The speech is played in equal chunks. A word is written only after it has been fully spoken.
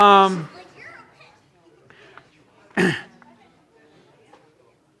Do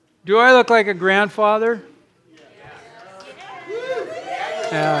I look like a grandfather?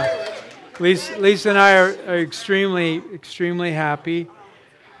 Yeah. Lisa and I are extremely happy.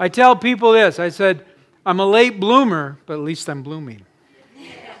 I tell people this. I said, I'm a late bloomer, but at least I'm blooming.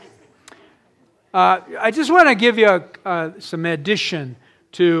 I just want to give you some addition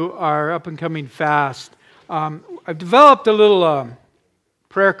to our up-and-coming fast. I've developed a little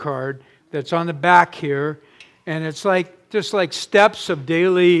prayer card that's on the back here, and it's just like steps of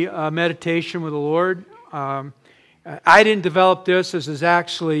daily meditation with the Lord. I didn't develop this. This is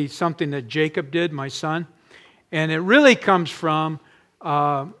actually something that Jacob did, my son, and it really comes from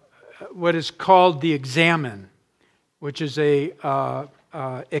what is called the Examen, which is a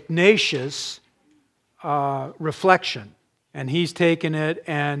Ignatius reflection, and he's taken it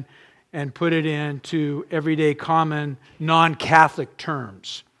and put it into everyday common non-Catholic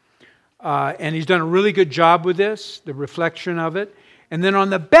terms. And he's done a really good job with this, the reflection of it. And then on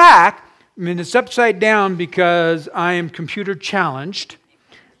the back, it's upside down because I am computer challenged.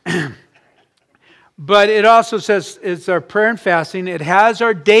 But it also says it's our prayer and fasting. It has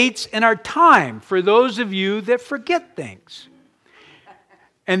our dates and our time for those of you that forget things.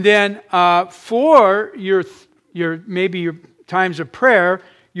 And then for your times of prayer,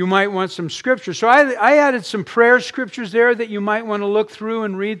 you might want some scripture. So I added some prayer scriptures there that you might want to look through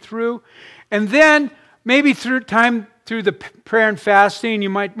and read through. And then maybe through the prayer and fasting, you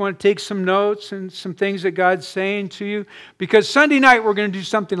might want to take some notes and some things that God's saying to you. Because Sunday night, we're going to do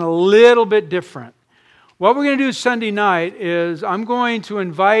something a little bit different. What we're going to do Sunday night is I'm going to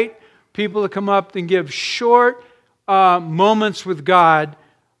invite people to come up and give short moments with God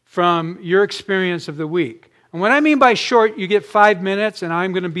from your experience of the week. And what I mean by short, you get 5 minutes, and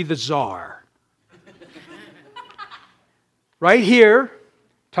I'm going to be the czar. Right here,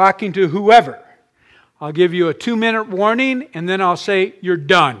 talking to whoever. I'll give you a 2-minute warning, and then I'll say, you're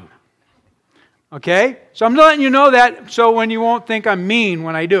done. Okay? So I'm letting you know that so when you won't think I'm mean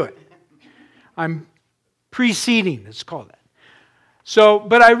when I do it. I'm preceding, it's called that. So,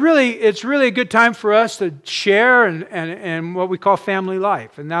 but it's really a good time for us to share and what we call family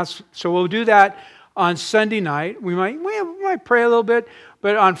life. And so we'll do that on Sunday night. We might pray a little bit,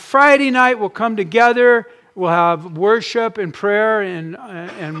 but on Friday night we'll come together. We'll have worship and prayer,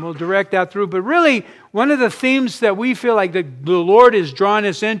 and we'll direct that through. But really, one of the themes that we feel like the Lord is drawing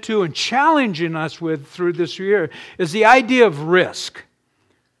us into and challenging us with through this year is the idea of risk.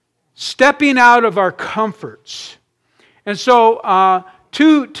 Stepping out of our comforts. And so,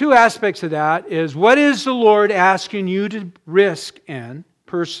 two aspects of that is, what is the Lord asking you to risk in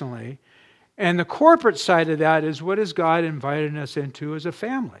personally? And the corporate side of that is, what is God inviting us into as a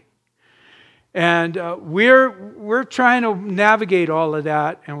family? And we're trying to navigate all of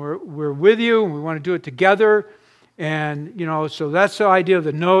that, and we're with you, and we want to do it together. And, so that's the idea of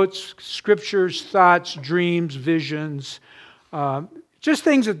the notes, scriptures, thoughts, dreams, visions, just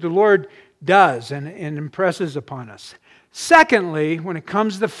things that the Lord does and impresses upon us. Secondly, when it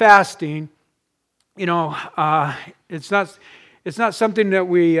comes to fasting, it's not something that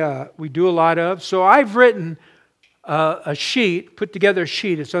we do a lot of. So I've written put together a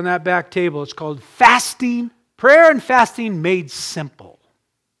sheet. It's on that back table. It's called Fasting, Prayer and Fasting Made Simple.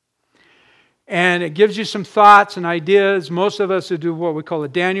 And it gives you some thoughts and ideas. Most of us who do what we call a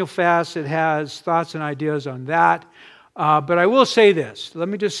Daniel fast, it has thoughts and ideas on that. But I will say this. Let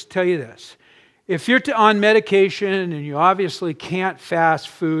me just tell you this. If you're on medication and you obviously can't fast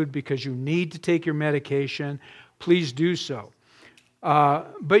food because you need to take your medication, please do so.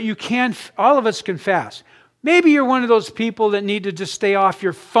 But you can. All of us can fast. Maybe you're one of those people that need to just stay off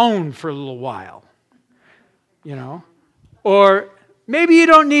your phone for a little while. Or maybe you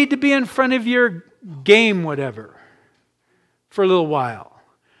don't need to be in front of your game, whatever, for a little while.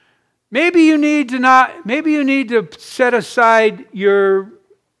 Maybe you need to set aside your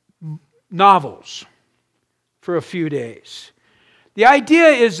novels for a few days. The idea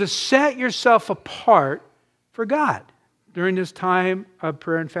is to set yourself apart for God during this time of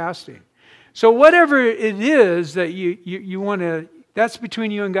prayer and fasting. So whatever it is that you want to, that's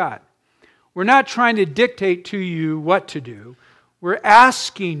between you and God. We're not trying to dictate to you what to do. We're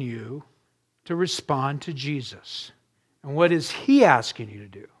asking you to respond to Jesus. And what is He asking you to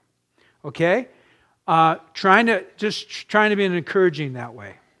do? Okay? Trying to be encouraging that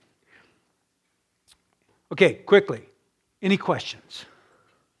way. Okay, quickly. Any questions?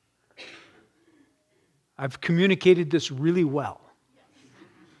 I've communicated this really well.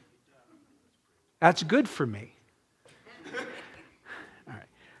 That's good for me. All right.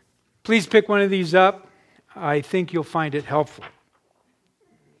 Please pick one of these up. I think you'll find it helpful.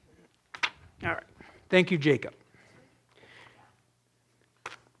 All right. Thank you, Jacob.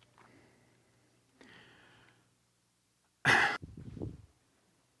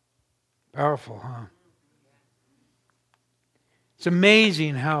 Powerful, huh? It's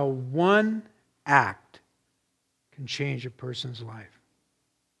amazing how one act can change a person's life.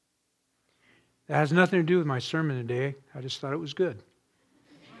 That has nothing to do with my sermon today. I just thought it was good.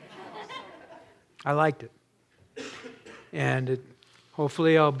 I liked it. And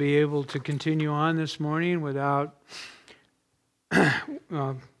hopefully I'll be able to continue on this morning without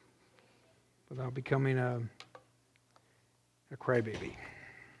becoming a crybaby.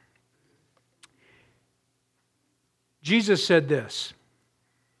 Jesus said this.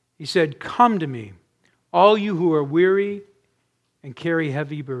 He said, "Come to me, all you who are weary and carry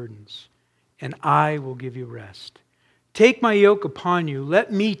heavy burdens, and I will give you rest. Take my yoke upon you.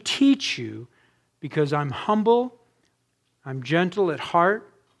 Let me teach you, because I'm humble, I'm gentle at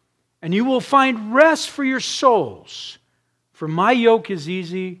heart, and you will find rest for your souls. For my yoke is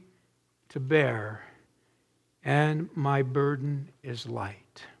easy to bear, and my burden is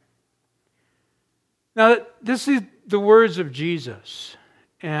light." Now, this is the words of Jesus.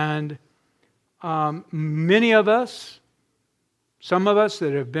 And many of us, some of us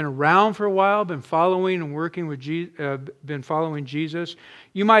that have been around for a while, been following and working with been following Jesus,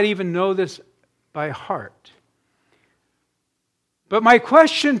 you might even know this by heart. But my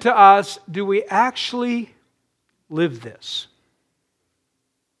question to us, do we actually live this?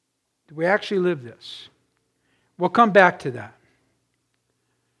 Do we actually live this? We'll come back to that.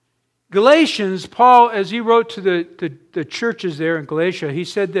 Galatians, Paul, as he wrote to the churches there in Galatia, he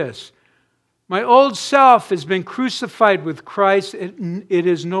said this, "My old self has been crucified with Christ. It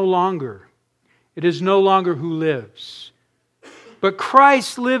is no longer who lives, but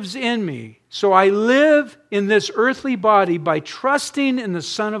Christ lives in me. So I live in this earthly body by trusting in the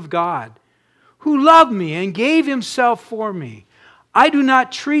Son of God, who loved me and gave himself for me. I do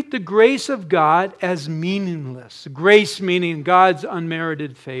not treat the grace of God as meaningless." Grace meaning God's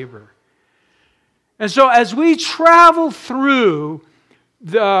unmerited favor. And so as we travel through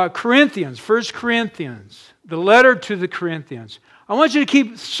the Corinthians, 1 Corinthians, the letter to the Corinthians, I want you to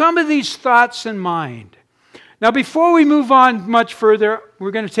keep some of these thoughts in mind. Now, before we move on much further,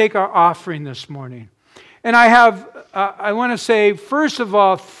 we're going to take our offering this morning. And I want to say, first of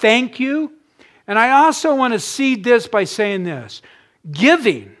all, thank you. And I also want to seed this by saying this.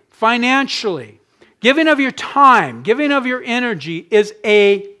 Giving financially, giving of your time, giving of your energy it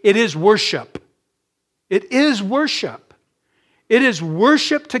is worship. It is worship. It is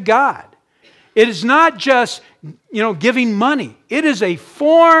worship to God. It is not just, giving money. It is a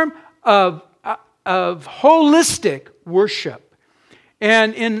form of holistic worship.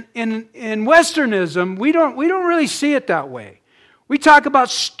 And in Westernism, we don't really see it that way. We talk about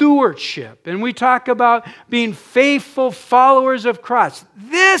stewardship, and we talk about being faithful followers of Christ.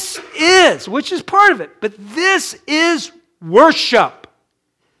 This is, which is part of it, but this is worship.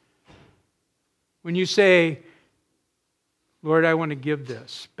 When you say, "Lord, I want to give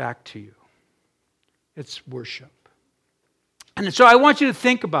this back to you," it's worship. And so I want you to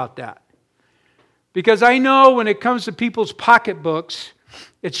think about that. Because I know when it comes to people's pocketbooks,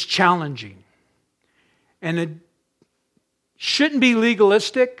 it's challenging. And it shouldn't be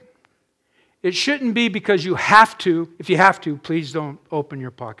legalistic. It shouldn't be because you have to. If you have to, please don't open your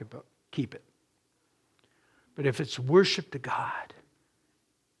pocketbook. Keep it. But if it's worship to God,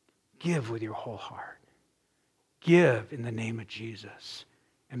 give with your whole heart. Give in the name of Jesus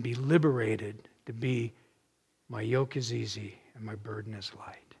and be liberated to be, "My yoke is easy and my burden is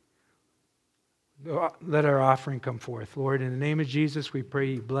light." Let our offering come forth. Lord, in the name of Jesus, we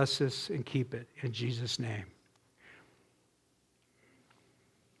pray you bless this and keep it in Jesus' name.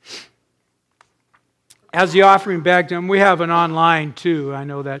 As the offering bag done, we have an online too. I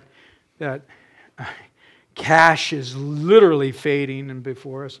know that cash is literally fading and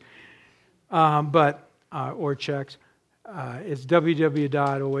before us. Or checks. It's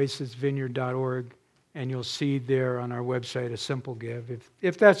www.oasisvineyard.org, and you'll see there on our website a simple give,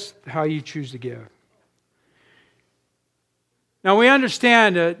 if that's how you choose to give. Now we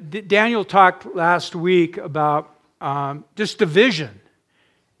understand, Daniel talked last week about just division.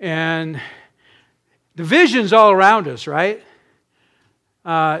 And division's all around us, right?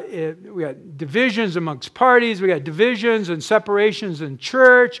 We got divisions amongst parties. We got divisions and separations in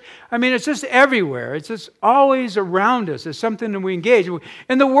church. I mean, it's just everywhere. It's just always around us. It's something that we engage.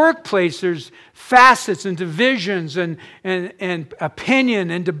 In the workplace, there's facets and divisions and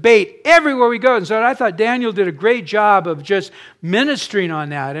opinion and debate everywhere we go. And so I thought Daniel did a great job of just ministering on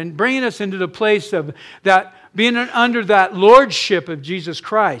that and bringing us into the place of that being under that lordship of Jesus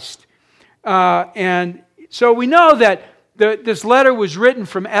Christ. And so we know that this letter was written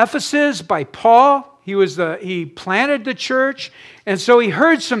from Ephesus by Paul. He planted the church, and so he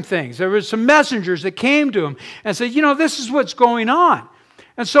heard some things. There were some messengers that came to him and said, this is what's going on.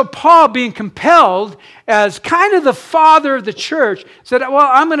 And so Paul, being compelled as kind of the father of the church, said, well,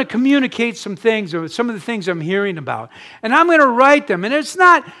 I'm going to communicate some things, or some of the things I'm hearing about, and I'm going to write them. And it's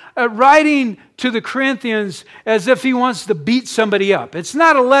not writing to the Corinthians as if he wants to beat somebody up. It's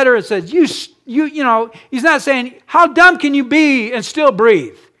not a letter that says, he's not saying, how dumb can you be and still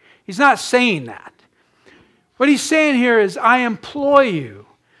breathe? He's not saying that. What he's saying here is, I implore you,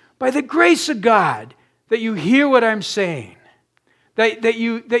 by the grace of God, that you hear what I'm saying. That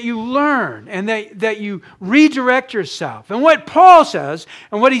you learn and that you redirect yourself. And what Paul says,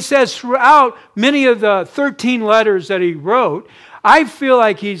 and what he says throughout many of the 13 letters that he wrote, I feel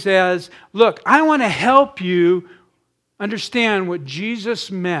like he says, look, I want to help you understand what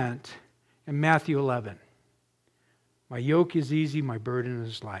Jesus meant in Matthew 11. My yoke is easy, my burden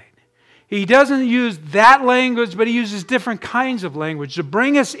is light. He doesn't use that language, but he uses different kinds of language to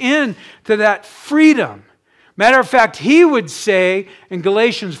bring us in to that freedom. Matter of fact, he would say in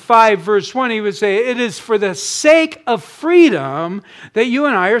Galatians 5 verse 1, he would say, it is for the sake of freedom that you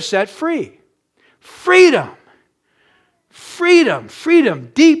and I are set free. Freedom. Freedom.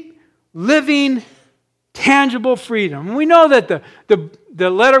 Freedom. Deep, living, tangible freedom. And we know that the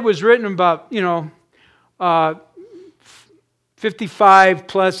letter was written about, 55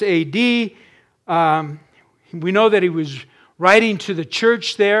 plus AD. We know that he was writing to the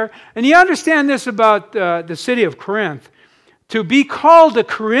church there. And you understand this about the city of Corinth. To be called a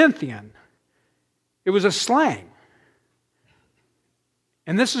Corinthian, it was a slang.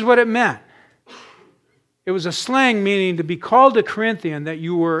 And this is what it meant. It was a slang meaning to be called a Corinthian, that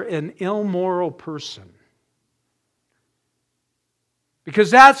you were an immoral person.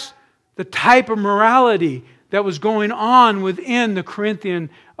 Because that's the type of morality that was going on within the Corinthian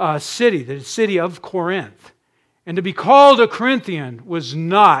city, the city of Corinth. And to be called a Corinthian was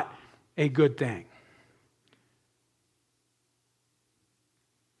not a good thing.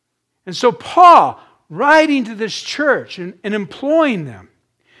 And so Paul, writing to this church and employing them.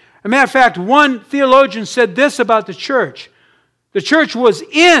 As a matter of fact, one theologian said this about the church. The church was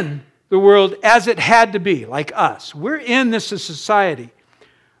in the world as it had to be, like us. We're in this society.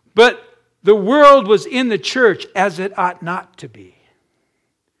 But the world was in the church as it ought not to be.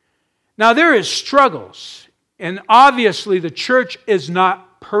 Now there is struggles. And obviously the church is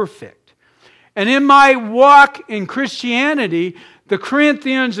not perfect. And in my walk in Christianity, the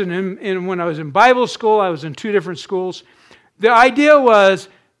Corinthians, and when I was in Bible school, I was in 2 different schools, the idea was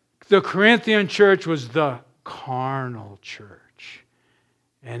the Corinthian church was the carnal church.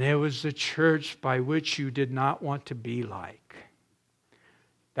 And it was the church by which you did not want to be like.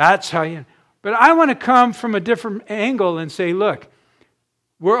 That's how you... But I want to come from a different angle and say, look,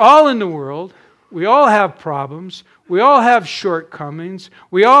 we're all in the world. We all have problems. We all have shortcomings.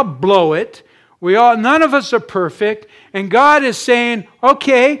 We all blow it. None of us are perfect. And God is saying,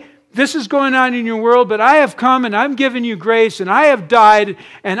 okay, this is going on in your world, but I have come and I'm giving you grace, and I have died,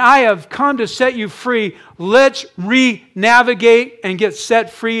 and I have come to set you free. Let's re-navigate and get set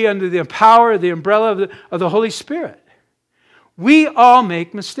free under the power, the umbrella of the Holy Spirit. We all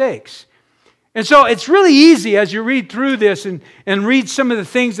make mistakes. And so it's really easy as you read through this and read some of the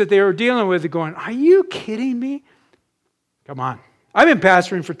things that they were dealing with, going, are you kidding me? Come on. I've been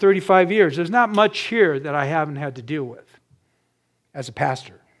pastoring for 35 years. There's not much here that I haven't had to deal with as a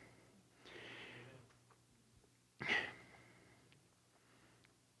pastor.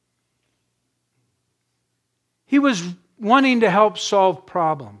 He was wanting to help solve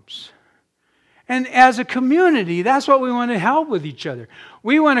problems. And as a community, that's what we want to help with each other.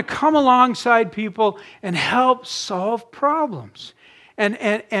 We want to come alongside people and help solve problems.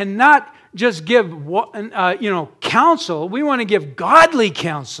 And not just give counsel. We want to give godly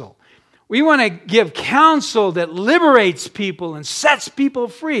counsel. We want to give counsel that liberates people and sets people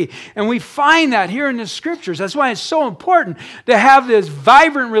free. And we find that here in the Scriptures. That's why it's so important to have this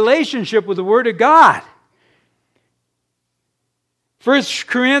vibrant relationship with the Word of God. 1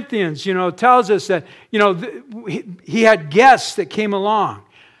 Corinthians, tells us that, he had guests that came along.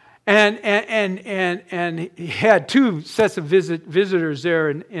 And he had 2 sets of visitors there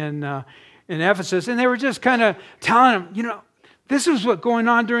in Ephesus. And they were just kind of telling him, this is what's going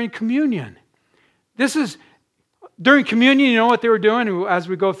on during communion. During communion, you know what they were doing as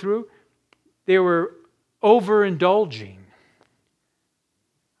we go through? They were overindulging.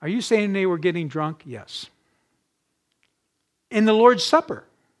 Are you saying they were getting drunk? Yes. In the Lord's Supper.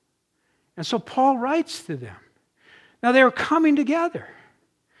 And so Paul writes to them. Now they were coming together.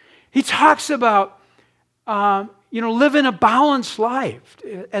 He talks about, living a balanced life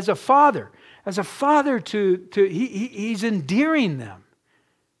as a father. As a father he's endearing them.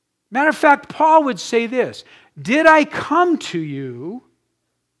 Matter of fact, Paul would say this, did I come to you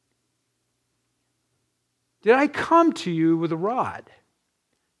with a rod?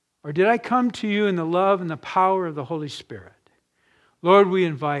 Or did I come to you in the love and the power of the Holy Spirit? Lord, we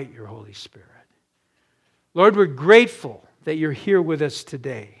invite your Holy Spirit. Lord, we're grateful that you're here with us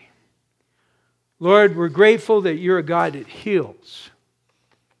today. Lord, we're grateful that you're a God that heals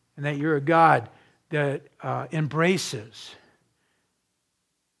and that you're a God that embraces,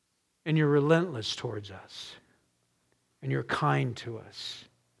 and you're relentless towards us, and you're kind to us.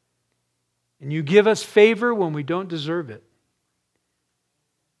 And you give us favor when we don't deserve it.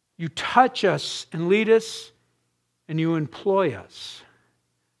 You touch us and lead us, and you employ us.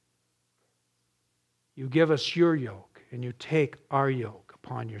 You give us your yoke, and you take our yoke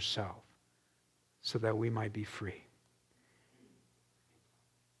upon yourself so that we might be free.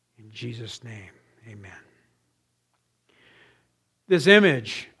 In Jesus' name, amen. This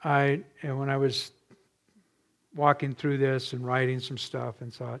image, when I was walking through this and writing some stuff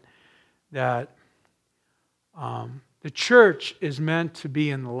and thought that the church is meant to be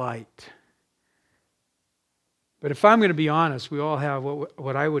in the light. But if I'm going to be honest, we all have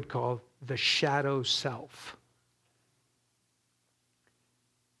what I would call the shadow self.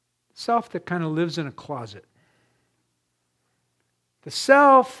 Self that kind of lives in a closet. The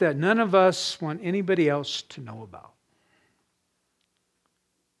self that none of us want anybody else to know about.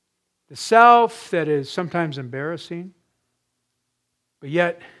 The self that is sometimes embarrassing, but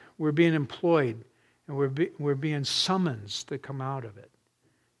yet we're being employed and we're being summoned to come out of it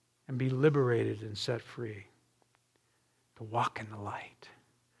and be liberated and set free. To walk in the light.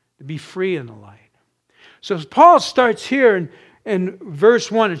 To be free in the light. So Paul starts here in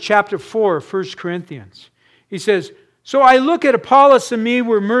verse 1 of chapter 4 of 1 Corinthians. He says, so I look at Apollos and me,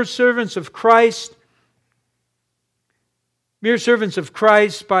 we're mere servants of Christ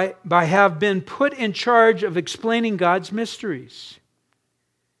by have been put in charge of explaining God's mysteries.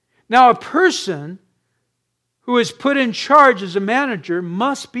 Now a person who is put in charge as a manager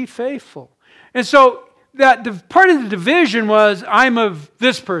must be faithful. And so that the part of the division was, I'm of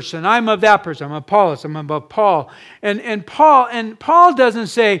this person, I'm of that person, I'm of Apollos, I'm of Paul. And Paul doesn't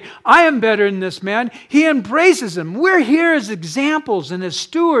say, I am better than this man. He embraces him. We're here as examples and as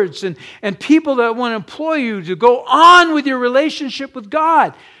stewards and people that want to employ you to go on with your relationship with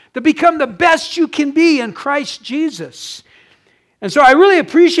God, to become the best you can be in Christ Jesus. And so I really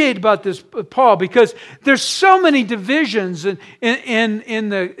appreciate about this, Paul, because there's so many divisions in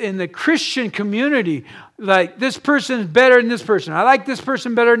the Christian community. Like, this person is better than this person. I like this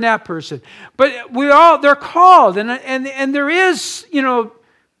person better than that person. But they're called, and there is,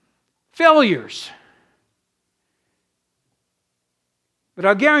 failures. But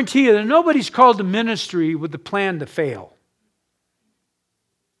I'll guarantee you that nobody's called to ministry with the plan to fail.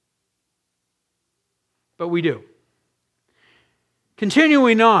 But we do.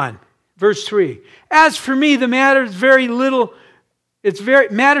 Continuing on, verse 3. As for me, the matter is very little.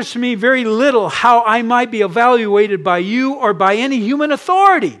 Matters to me very little how I might be evaluated by you or by any human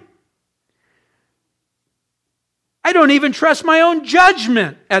authority. I don't even trust my own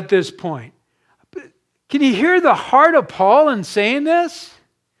judgment at this point. Can you hear the heart of Paul in saying this?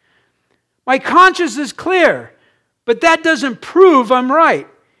 My conscience is clear, but that doesn't prove I'm right.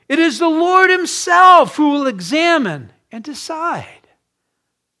 It is the Lord Himself who will examine and decide.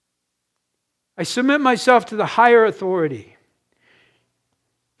 I submit myself to the higher authority.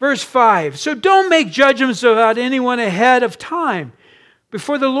 Verse 5, so don't make judgments about anyone ahead of time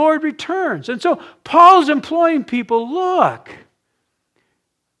before the Lord returns. And so Paul's employing people, look,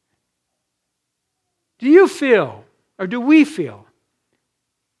 do you feel, or do we feel,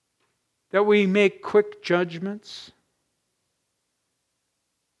 that we make quick judgments?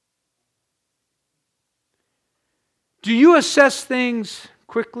 Do you assess things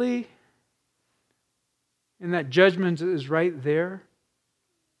quickly? And that judgment is right there?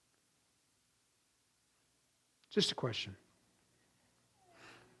 Just a question.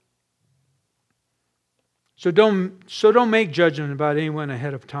 So don't make judgment about anyone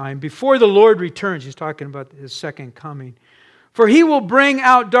ahead of time. Before the Lord returns, He's talking about His second coming. For He will bring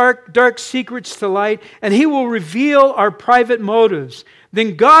out dark secrets to light, and He will reveal our private motives.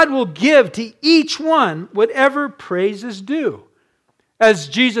 Then God will give to each one whatever praise is due. As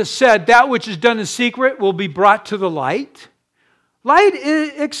Jesus said, that which is done in secret will be brought to the light. Light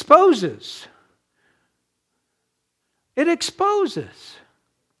exposes. It exposes.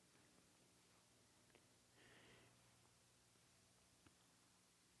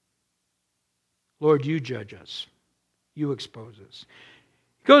 Lord, you judge us. You expose us.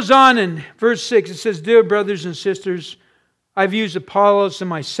 It goes on in verse 6. It says, Dear brothers and sisters, I've used Apollos and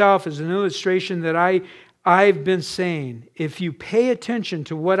myself as an illustration that I've been saying. If you pay attention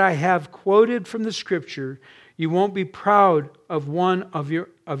to what I have quoted from the Scripture, you won't be proud of one of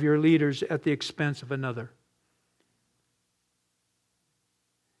your leaders at the expense of another.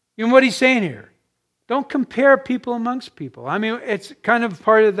 You know what he's saying here? Don't compare people amongst people. I mean, it's kind of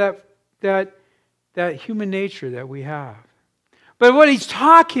part of that human nature that we have. But what he's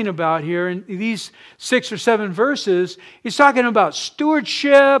talking about here in these 6 or 7 verses, he's talking about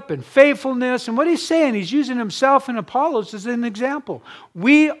stewardship and faithfulness. And what he's saying, he's using himself and Apollos as an example.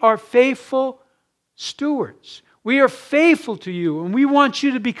 We are faithful stewards. We are faithful to you, and we want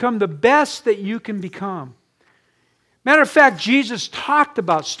you to become the best that you can become. Matter of fact, Jesus talked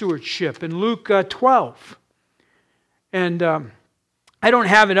about stewardship in Luke 12. And I don't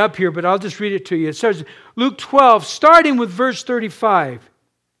have it up here, but I'll just read it to you. It says, Luke 12, starting with verse 35.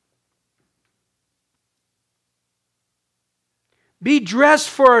 Be dressed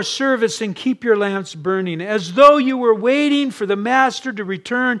for our service and keep your lamps burning, as though you were waiting for the master to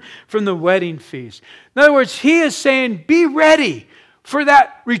return from the wedding feast. In other words, he is saying, be ready for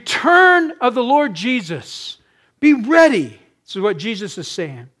that return of the Lord Jesus. Be ready. This is what Jesus is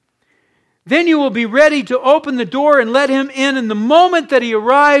saying. Then you will be ready to open the door and let him in the moment that he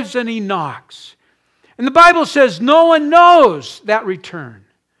arrives and he knocks. And the Bible says no one knows that return.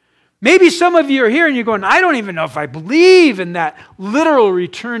 Maybe some of you are here and you're going, I don't even know if I believe in that literal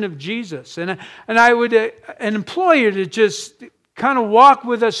return of Jesus. And I would implore you to just kind of walk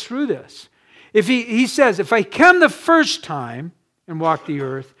with us through this. If he says, if I come the first time and walk the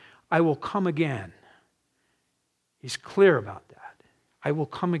earth, I will come again. He's clear about that. I will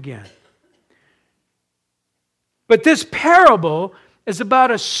come again. But this parable is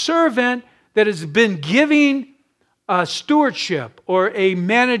about a servant that has been giving a stewardship or a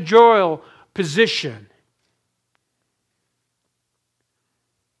managerial position.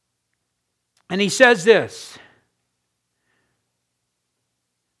 And he says this,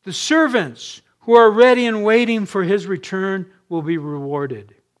 the servants who are ready and waiting for his return will be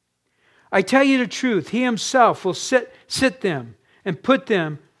rewarded. I tell you the truth, he himself will sit them and put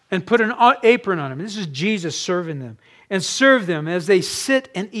an apron on them. This is Jesus serving them. And serve them as they sit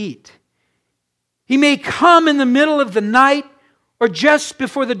and eat. He may come in the middle of the night or just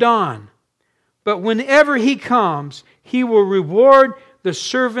before the dawn. But whenever he comes, he will reward the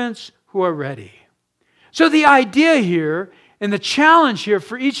servants who are ready. So the idea here and the challenge here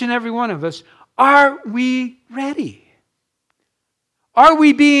for each and every one of us, are we ready? Are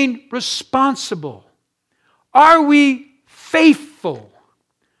we being responsible? Are we faithful?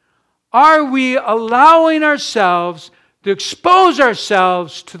 Are we allowing ourselves to expose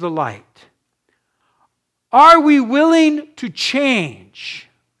ourselves to the light? Are we willing to change?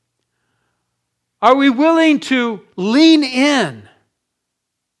 Are we willing to lean in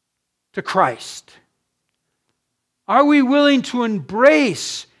to Christ? Are we willing to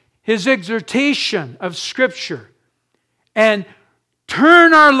embrace his exhortation of Scripture and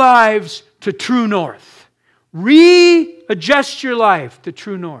turn our lives to true north? Readjust your life to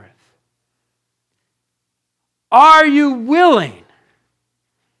true north. Are you willing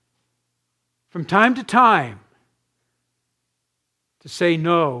from time to time to say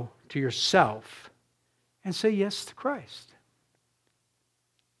no to yourself and say yes to Christ?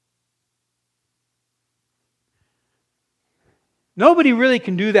 Nobody really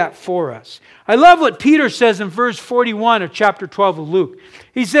can do that for us. I love what Peter says in verse 41 of chapter 12 of Luke.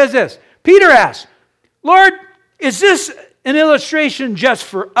 He says this, Peter asks, Lord, is this an illustration just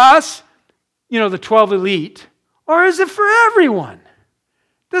for us, the 12 elite, or is it for everyone?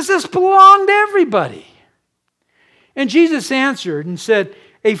 Does this belong to everybody? And Jesus answered and said,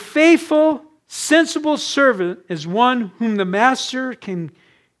 a faithful, sensible servant is one whom the master can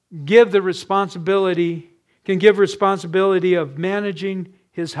give responsibility of managing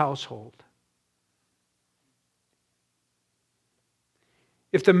his household.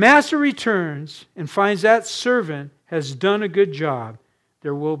 If the master returns and finds that servant has done a good job,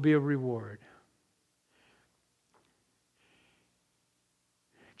 there will be a reward.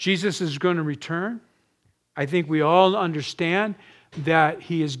 Jesus is going to return. I think we all understand that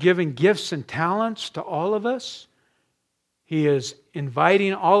he is giving gifts and talents to all of us. He is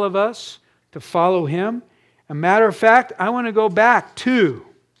inviting all of us to follow him. A matter of fact, I want to go back to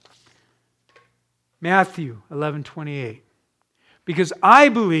Matthew 11:28. Because I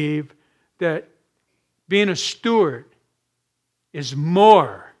believe that being a steward is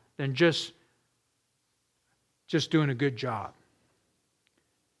more than just doing a good job.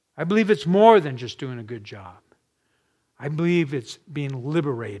 I believe it's more than just doing a good job. I believe it's being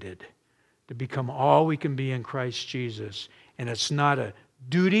liberated to become all we can be in Christ Jesus. And it's not a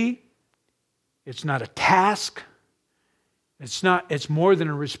duty. It's not a task. It's more than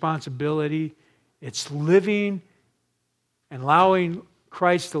a responsibility. It's living and allowing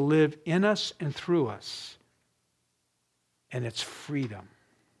Christ to live in us and through us. And it's freedom.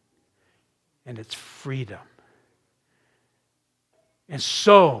 And it's freedom. And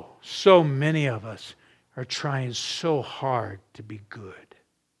so many of us are trying so hard to be good.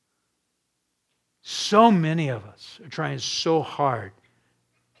 So many of us are trying so hard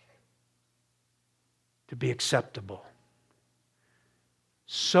to be acceptable.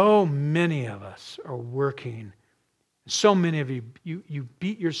 So many of us are working. So many of you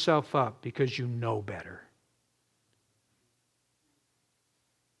beat yourself up because you know better.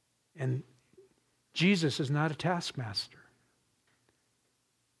 And Jesus is not a taskmaster.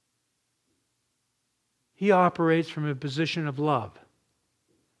 He operates from a position of love.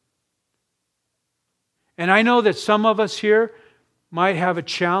 And I know that some of us here might have a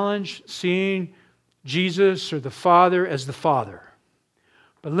challenge seeing Jesus or the Father as the Father.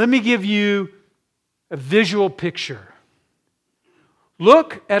 But let me give you a visual picture.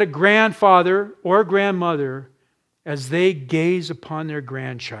 Look at a grandfather or grandmother as they gaze upon their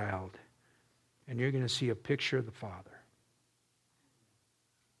grandchild, and you're going to see a picture of the Father.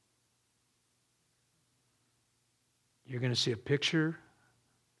 You're going to see a picture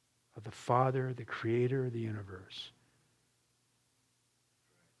of the Father, the Creator of the universe.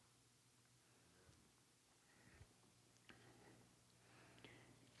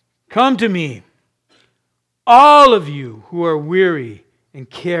 Come to me, all of you who are weary and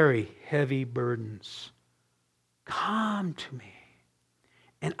carry heavy burdens. Come to me,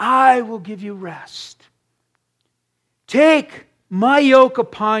 and I will give you rest. Take my yoke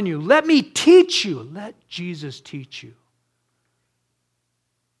upon you. Let me teach you. Let Jesus teach you.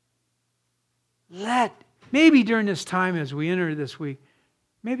 Maybe during this time as we enter this week,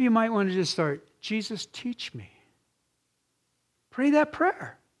 maybe you might want to just start, Jesus, teach me. Pray that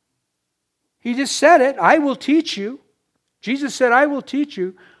prayer. He just said it, I will teach you. Jesus said, I will teach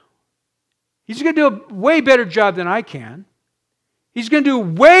you. He's going to do a way better job than I can. He's going to do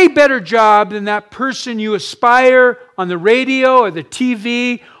a way better job than that person you aspire on the radio or the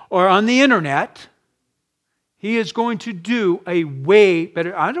TV or on the internet. He is going to do a way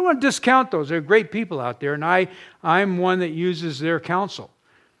better. I don't want to discount those. There are great people out there, and I'm one that uses their counsel.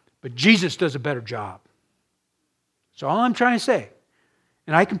 But Jesus does a better job. That's all I'm trying to say.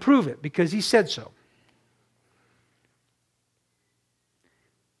 And I can prove it because He said so.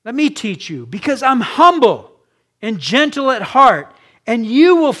 Let me teach you, because I'm humble and gentle at heart, and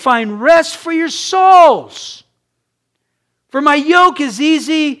you will find rest for your souls. For my yoke is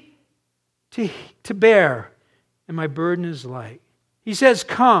easy to bear, and my burden is light. He says,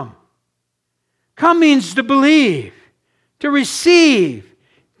 come. Come means to believe, to receive,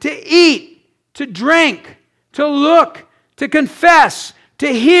 to eat, to drink, to look, to confess, to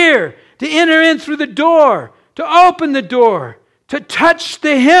hear, to enter in through the door, to open the door, to touch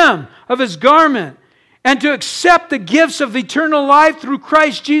the hem of His garment, and to accept the gifts of eternal life through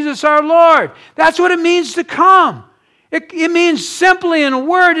Christ Jesus our Lord. That's what it means to come. It means simply in a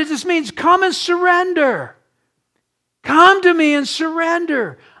word, it just means come and surrender. Come to me and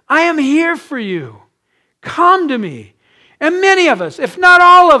surrender. I am here for you. Come to me. And many of us, if not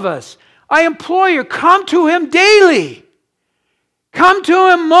all of us, I implore you, come to Him daily. Come to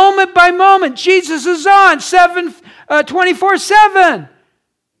Him moment by moment. Jesus is on 24/7.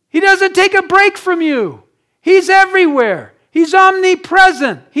 He doesn't take a break from you. He's everywhere. He's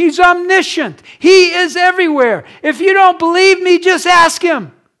omnipresent. He's omniscient. He is everywhere. If you don't believe me, just ask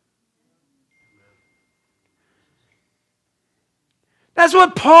Him. That's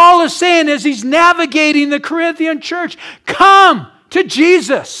what Paul is saying as he's navigating the Corinthian church. Come to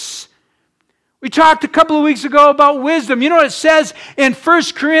Jesus. We talked a couple of weeks ago about wisdom. You know what it says in 1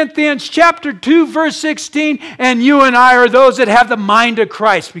 Corinthians chapter 2, verse 16? And you and I are those that have the mind of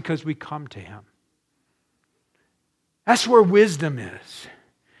Christ because we come to Him. That's where wisdom is.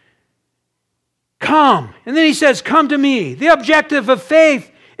 Come. And then he says, come to me. The objective of faith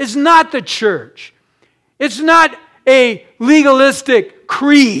is not the church. It's not a legalistic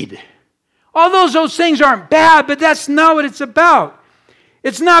creed. Although those things aren't bad, but that's not what it's about.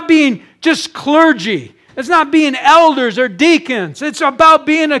 It's not being just clergy. It's not being elders or deacons. It's about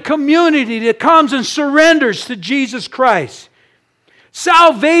being a community that comes and surrenders to Jesus Christ.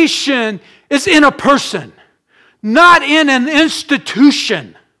 Salvation is in a person, not in an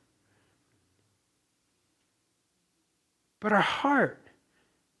institution. But our heart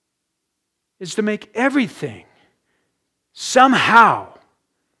is to make everything somehow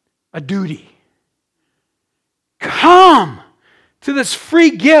a duty. Come to this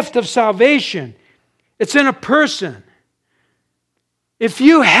free gift of salvation. It's in a person. If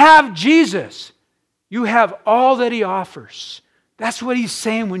you have Jesus, you have all that He offers. That's what He's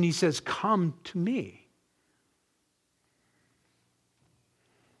saying when He says, come to me.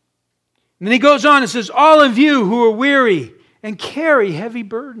 And then He goes on and says, all of you who are weary and carry heavy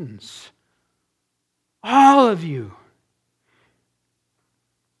burdens. All of you.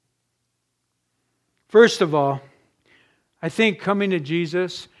 First of all, I think coming to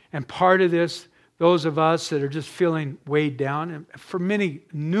Jesus, and part of this, those of us that are just feeling weighed down, and for many,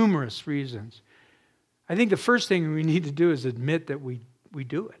 numerous reasons, I think the first thing we need to do is admit that we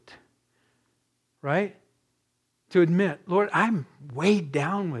do it. Right? To admit, Lord, I'm weighed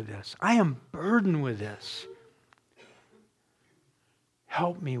down with this. I am burdened with this.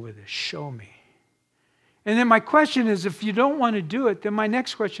 Help me with this. Show me. And then my question is, if you don't want to do it, then my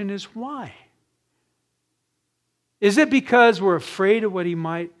next question is, why? Is it because we're afraid of what He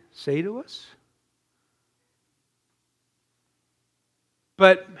might say to us?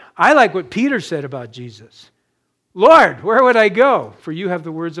 But I like what Peter said about Jesus. Lord, where would I go? For you have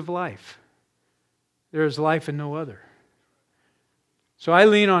the words of life. There is life and no other. So I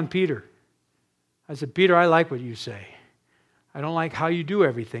lean on Peter. I said, Peter, I like what you say. I don't like how you do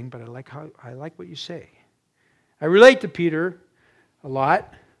everything, but I like what you say. I relate to Peter a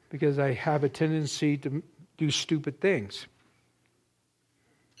lot because I have a tendency to do stupid things.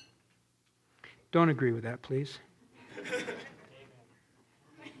 Don't agree with that, please.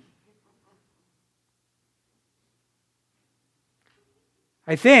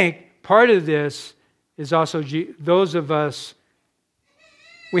 I think part of this is also those of us,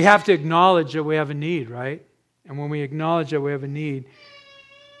 we have to acknowledge that we have a need, right? And when we acknowledge that we have a need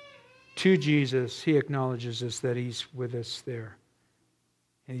to Jesus, He acknowledges us that He's with us there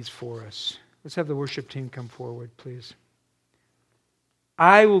and He's for us. Let's have the worship team come forward, please.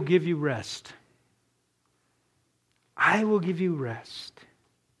 I will give you rest. I will give you rest.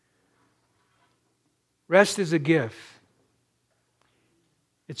 Rest is a gift.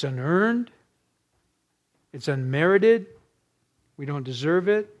 It's unearned. It's unmerited. We don't deserve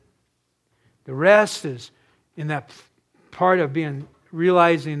it. The rest is in that part of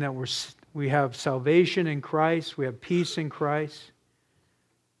realizing that we have salvation in Christ. We have peace in Christ.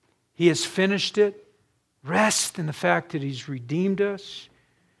 He has finished it. Rest in the fact that He's redeemed us,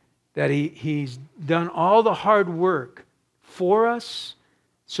 that He's done all the hard work for us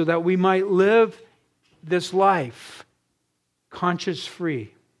so that we might live this life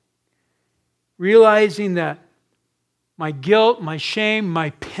conscience-free. Realizing that my guilt, my shame,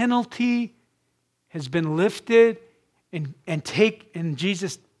 my penalty has been lifted and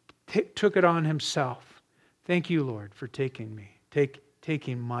Jesus took it on Himself. Thank you, Lord, for taking me.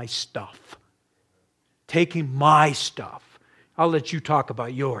 Taking my stuff. Taking my stuff. I'll let you talk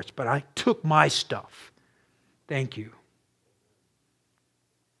about yours, but I took my stuff. Thank you.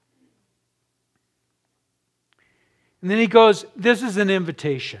 And then he goes, this is an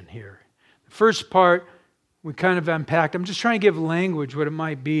invitation here. The first part we kind of unpacked. I'm just trying to give language what it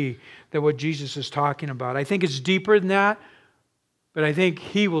might be that what Jesus is talking about. I think it's deeper than that, but I think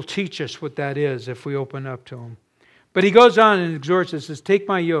He will teach us what that is if we open up to Him. But he goes on and exhorts us, says, take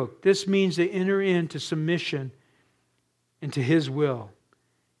my yoke. This means to enter into submission into His will,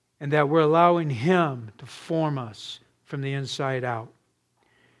 and that we're allowing Him to form us from the inside out.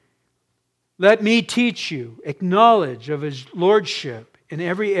 Let me teach you, acknowledge of His lordship in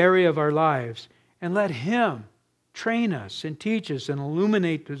every area of our lives, and let Him train us and teach us and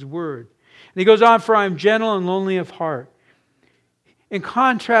illuminate His word. And he goes on, for I am gentle and lonely of heart. In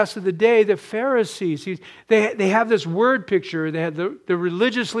contrast to the day, the Pharisees, they have this word picture. They had the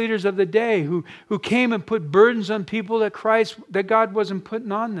religious leaders of the day who came and put burdens on people that God wasn't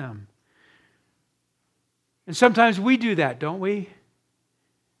putting on them. And sometimes we do that, don't we?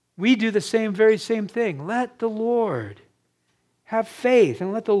 We do the very same thing. Let the Lord have faith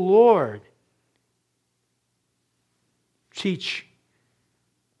and let the Lord teach.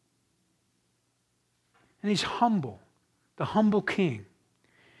 And He's humble. The humble King.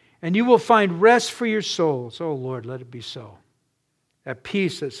 And you will find rest for your souls. Oh Lord, let it be so. That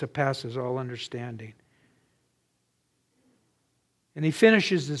peace that surpasses all understanding. And he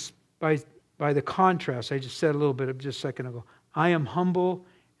finishes this by the contrast. I just said a little bit just a second ago. I am humble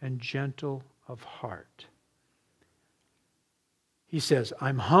and gentle of heart. He says,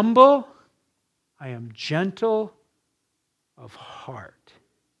 I'm humble, I am gentle of heart.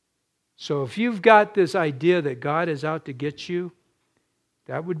 So if you've got this idea that God is out to get you,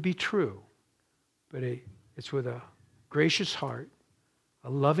 that would be true. but it's with a gracious heart, a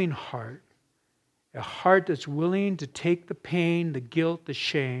loving heart, a heart that's willing to take the pain, the guilt, the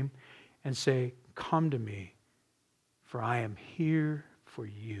shame, and say, come to me, for I am here for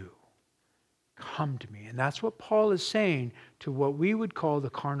you. Come to me. And that's what Paul is saying to what we would call the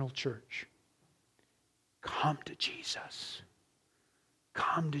carnal church. Come to Jesus.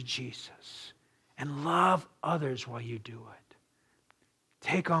 Come to Jesus. And love others while you do it.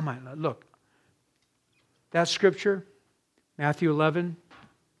 Take on my... Look, that scripture, Matthew 11,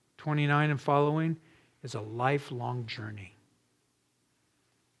 29 and following, is a lifelong journey.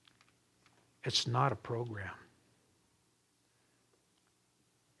 It's not a program.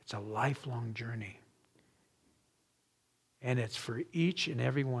 It's a lifelong journey. And it's for each and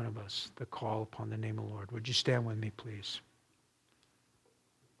every one of us, the call upon the name of the Lord. Would you stand with me, please?